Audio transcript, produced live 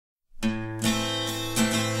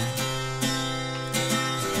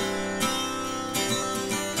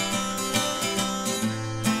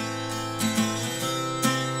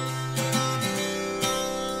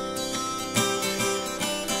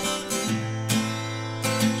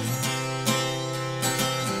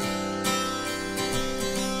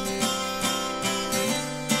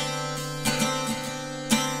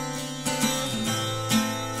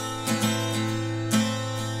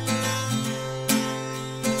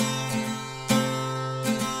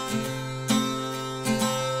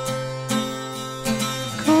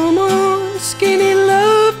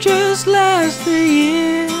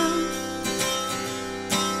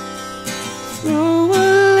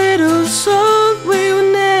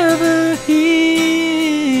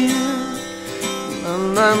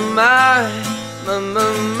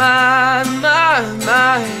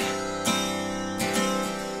my.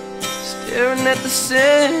 Staring at the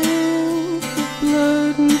sand of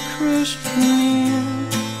blood and crushed veneer.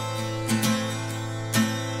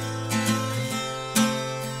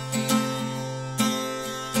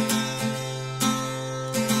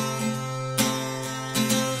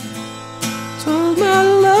 Told my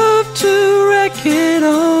love to wreck it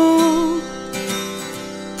all.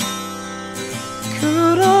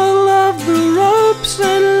 Cut all of the ropes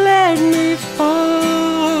and let me fall.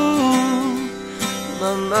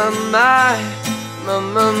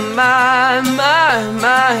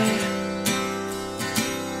 My.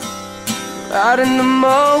 Right in the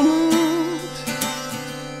moment,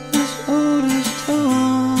 as old as told.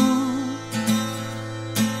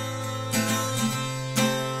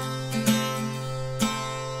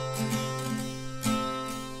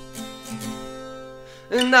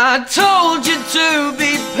 And I told you to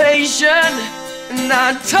be patient, and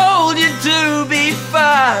I told you to be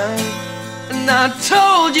fine, and I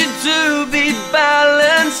told you to be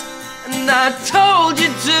balanced, and I told you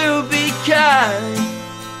to be kind.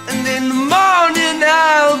 And in the morning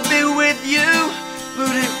I'll be with you,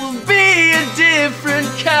 but it will be a different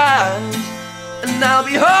kind. And I'll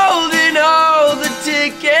be holding all the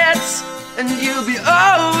tickets, and you'll be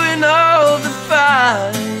owing all the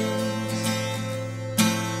fines.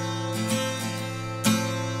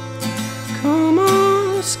 Come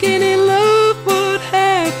on, skinny love, what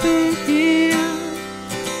happened here?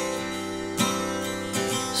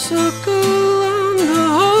 Circle on the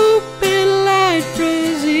hope and light brazier.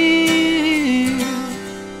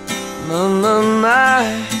 My.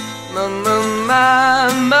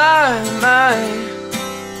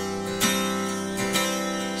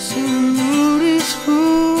 So the road is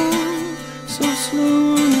full, so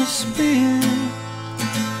slow on the spin.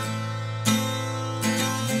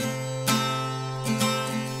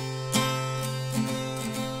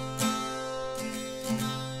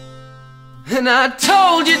 And I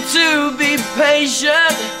told you to be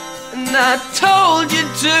patient, and I told you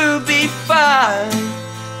to be fine,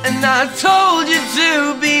 and I told you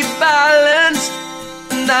to be balanced,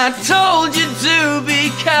 and I told you to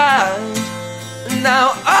be kind. And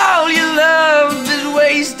now all your love is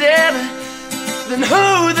wasted, then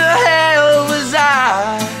who the hell was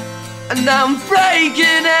I? And I'm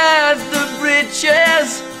breaking at the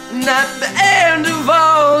bridges, and at the end of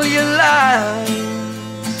all your lies.